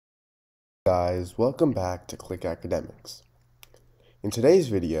Guys, welcome back to Click Academics. In today's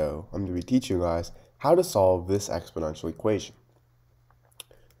video, I'm going to be teaching you guys how to solve this exponential equation.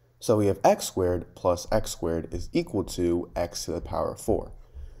 So we have x squared plus x squared is equal to x to the power of 4.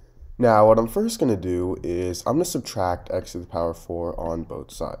 Now what I'm first going to do is I'm going to subtract x to the power of 4 on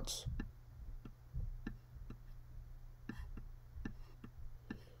both sides.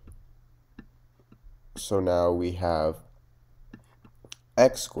 So now we have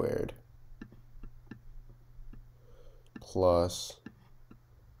x squared plus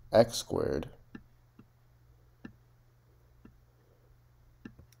x squared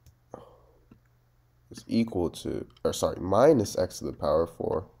is equal to, minus x to the power of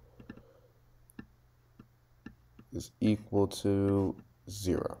 4 is equal to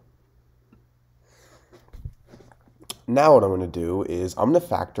 0. Now what I'm going to do is I'm going to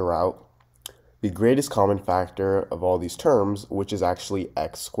factor out the greatest common factor of all these terms, which is actually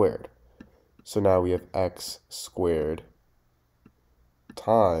x squared. So now we have x squared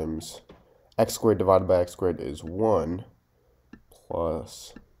times x squared divided by x squared is 1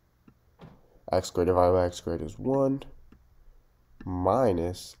 plus x squared divided by x squared is 1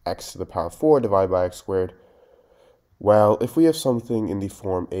 minus x to the power of 4 divided by x squared. Well, if we have something in the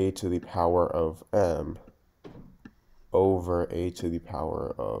form a to the power of m over a to the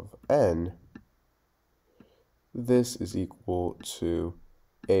power of n, this is equal to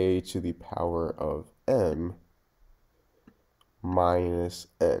a to the power of m minus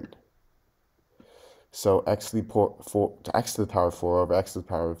n. So x to the power of 4 over x to the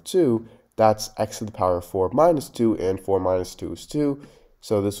power of 2, that's x to the power of 4 minus 2, and 4 minus 2 is 2,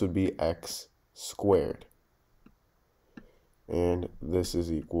 so this would be x squared. And this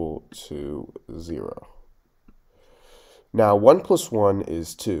is equal to 0. Now 1 plus 1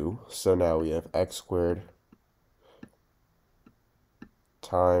 is 2, so now we have x squared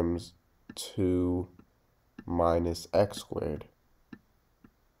times 2 minus x squared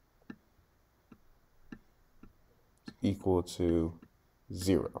equal to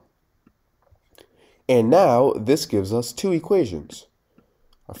 0. And now this gives us two equations.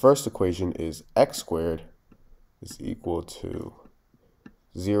 Our first equation is x squared is equal to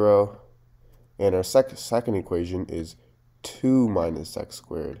 0, and our second equation is 2 minus x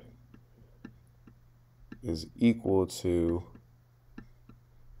squared is equal to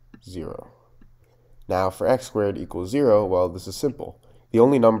 0. Now for x squared equals 0, well, this is simple. The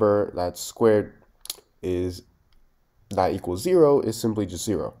only number that's squared is that equals 0 is simply just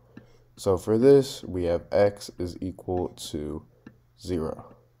 0. So for this, we have x is equal to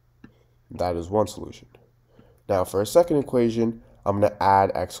 0. That is one solution. Now for a second equation, I'm going to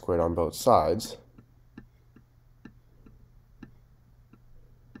add x squared on both sides.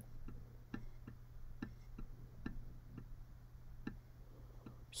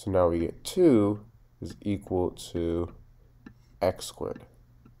 So now we get 2 is equal to x squared.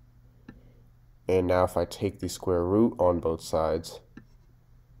 And now if I take the square root on both sides,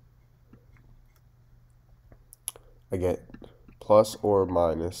 I get plus or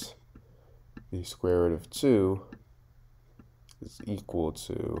minus the square root of 2 is equal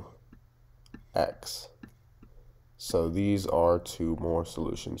to x. So these are two more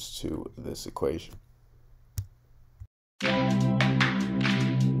solutions to this equation.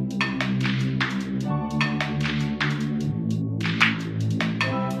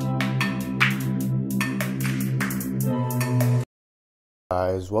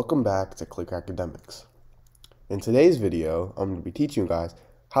 Guys, welcome back to Click Academics. In today's video, I'm going to be teaching you guys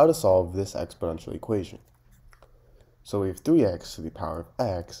how to solve this exponential equation. So we have 3x to the power of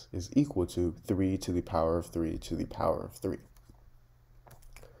x is equal to 3 to the power of 3 to the power of 3.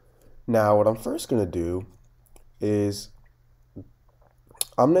 Now what I'm first going to do is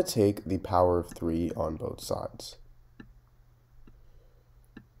I'm going to take the power of 3 on both sides.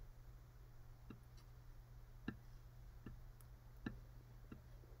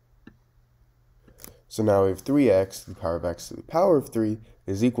 So now we have 3x to the power of x to the power of 3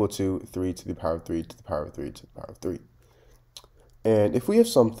 is equal to 3 to the power of 3 to the power of 3 to the power of 3. And if we have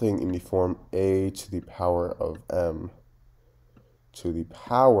something in the form a to the power of m to the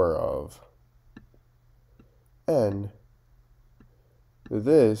power of n,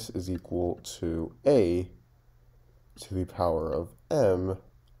 this is equal to a to the power of m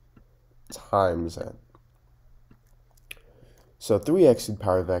times n. So 3x to the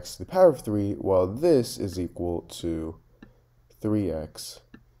power of x to the power of 3, well, this is equal to 3x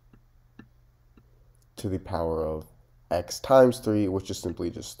to the power of x times 3, which is simply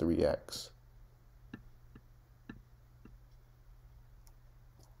just 3x.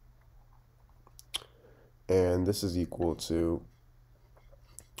 And this is equal to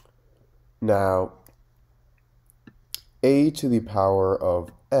Now, a to the power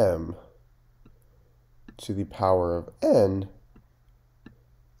of m to the power of n,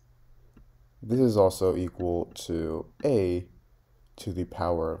 this is also equal to a to the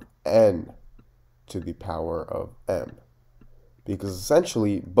power of n to the power of m. Because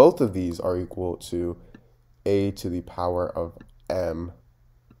essentially, both of these are equal to a to the power of m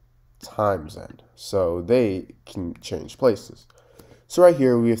times n. So they can change places. So right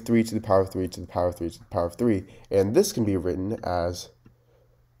here, we have 3 to the power of 3 to the power of 3 to the power of 3. And this can be written as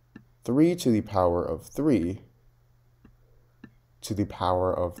 3 to the power of 3 to the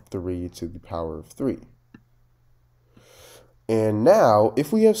power of 3 to the power of 3. And now,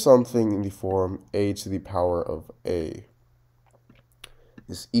 if we have something in the form a to the power of a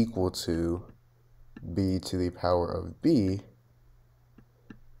is equal to b to the power of b,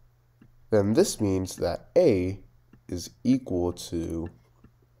 then this means that a is equal to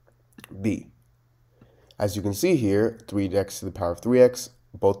b. As you can see here, 3x to the power of 3x,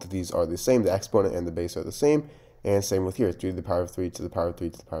 both of these are the same. The exponent and the base are the same. And same with here, 3 to the power of 3 to the power of 3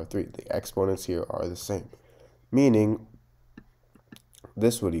 to the power of 3. The exponents here are the same. Meaning,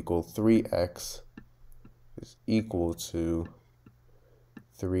 this would equal 3x is equal to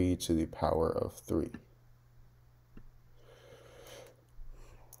 3 to the power of 3.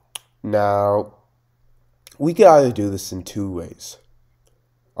 Now, we can either do this in two ways.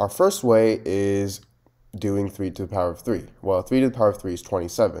 Our first way is doing 3 to the power of 3. Well, 3 to the power of 3 is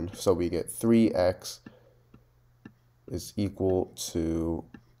 27, so we get 3x is equal to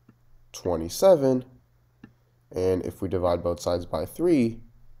 27, and if we divide both sides by 3,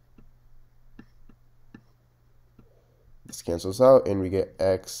 this cancels out, and we get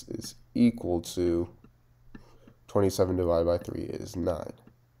x is equal to 27 divided by 3 is 9.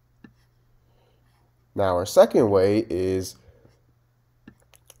 Now our second way is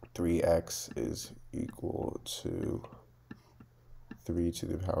 3x is equal to 3 to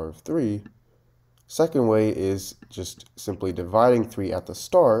the power of 3. Second way is just simply dividing 3 at the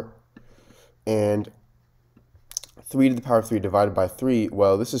start, and 3 to the power of 3 divided by 3,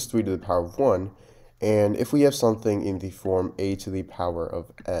 well, this is 3 to the power of 1, and if we have something in the form a to the power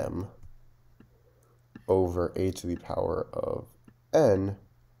of m over a to the power of n,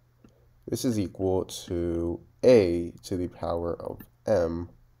 this is equal to a to the power of m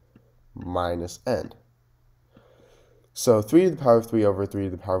minus n. So 3 to the power of 3 over 3 to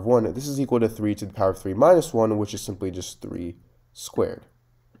the power of 1, this is equal to 3 to the power of 3 minus 1, which is simply just 3 squared.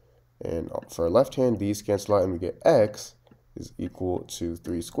 And for our left hand, these cancel out, and we get x is equal to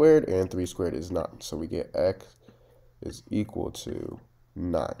 3 squared, and 3 squared is 9. So we get x is equal to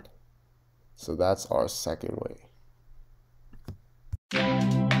 9. So that's our second way.